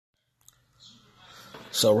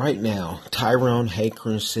So right now, Tyrone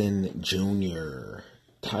Hankerson Jr.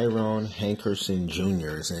 Tyrone Hankerson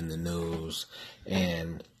Jr. is in the news,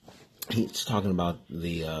 and he's talking about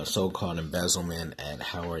the so-called embezzlement at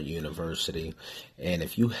Howard University. And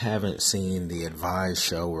if you haven't seen the Advise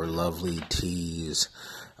Show or Lovely T's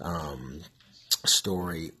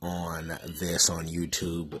story on this on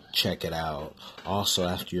YouTube, check it out. Also,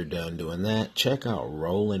 after you're done doing that, check out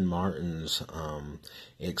Roland Martin's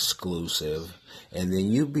exclusive, and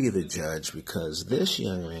then you be the judge, because this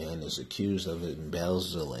young man is accused of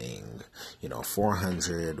embezzling,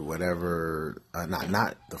 400 whatever,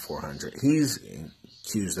 not the 400. He's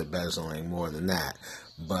accused of embezzling more than that,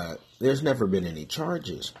 but there's never been any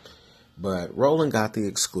charges. But Roland got the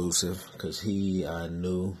exclusive because he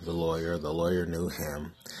knew the lawyer knew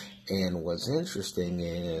him. And what's interesting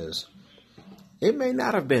is it may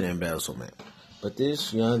not have been embezzlement, but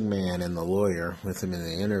this young man and the lawyer with him in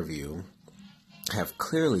the interview have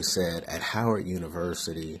clearly said at Howard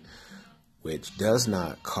University, which does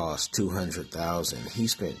not cost $200,000, he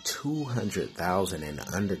spent $200,000 in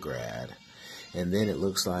undergrad. And then it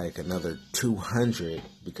looks like another 200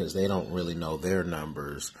 because they don't really know their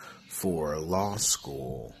numbers for law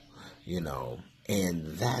school, and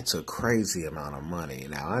that's a crazy amount of money.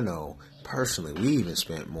 Now, I know personally we even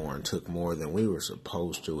spent more and took more than we were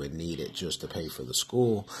supposed to and needed just to pay for the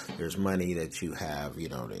school. There's money that you have,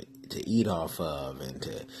 to eat off of and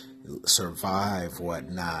to survive,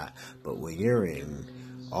 whatnot. But when you're in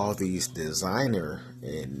all these designer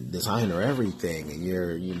everything, and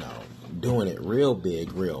you're, doing it real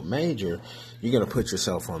big, real major, you're going to put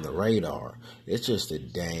yourself on the radar. It's just a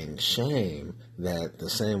dang shame that the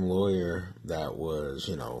same lawyer that was,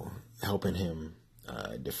 helping him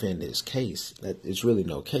defend his case, that it's really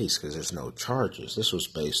no case because there's no charges. This was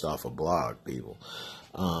based off a blog, people.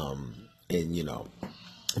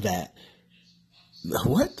 That,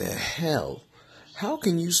 what the hell? How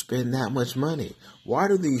can you spend that much money? Why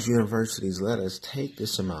do these universities let us take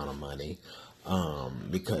this amount of money?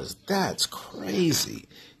 Because that's crazy.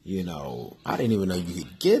 I didn't even know you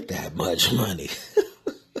could get that much money.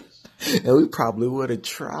 And we probably would have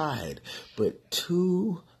tried. But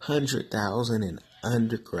 $200,000 in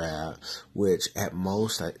undergrad, which at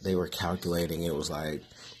most they were calculating it was like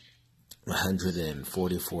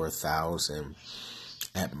 $144,000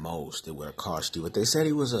 at most it would have cost you. But they said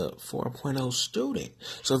he was a 4.0 student.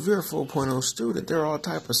 So if you're a 4.0 student, there are all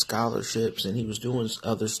type of scholarships, and he was doing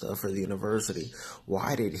other stuff for the university.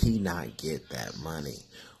 Why did he not get that money?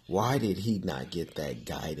 Why did he not get that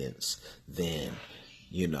guidance then?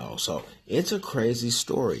 So it's a crazy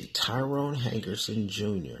story. Tyrone Hankerson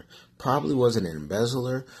Jr. probably wasn't an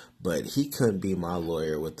embezzler, but he couldn't be my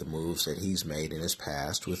lawyer with the moves that he's made in his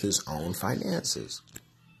past with his own finances.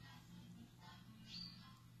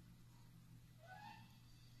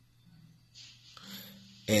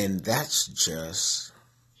 And that's just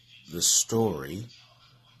the story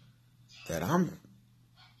that I'm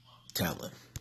telling.